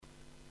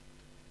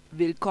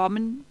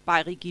Willkommen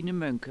bei Regine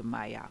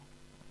Moenkemeier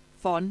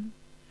von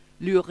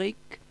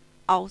Lyrik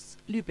aus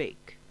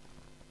Lübeck.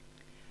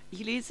 Ich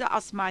lese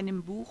aus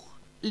meinem Buch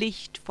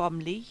Licht vom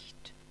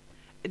Licht,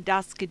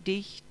 das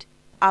Gedicht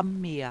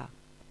am Meer.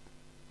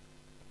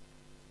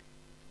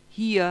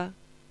 Hier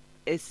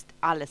ist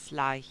alles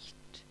leicht,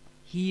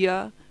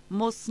 hier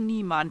muss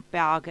niemand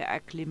Berge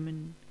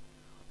erklimmen,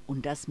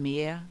 und das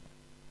Meer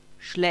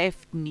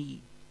schläft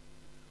nie.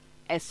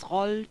 Es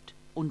rollt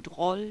und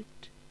rollt,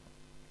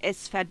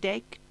 es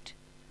verdeckt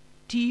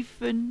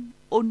Tiefen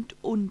und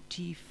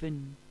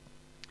Untiefen,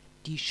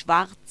 die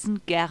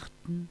schwarzen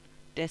Gärten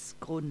des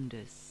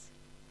Grundes.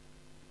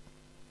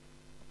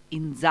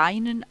 In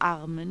seinen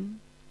Armen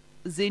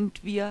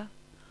sind wir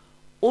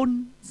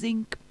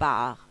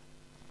unsinkbar,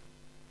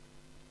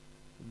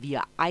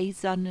 wir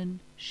eisernen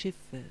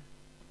Schiffe.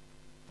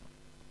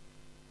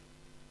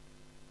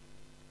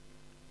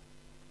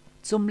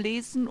 Zum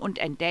Lesen und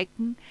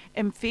Entdecken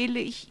empfehle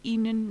ich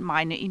Ihnen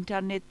meine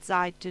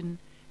Internetseiten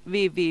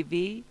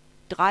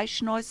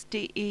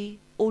www.dreischneus.de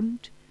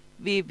und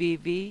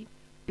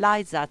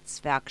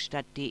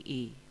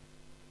www.bleisatzwerkstatt.de.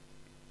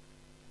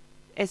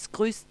 Es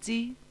grüßt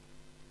Sie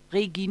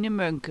Regine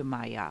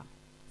Moenkemeier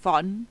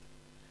von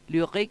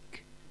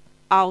Lyrik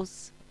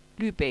aus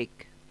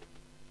Lübeck.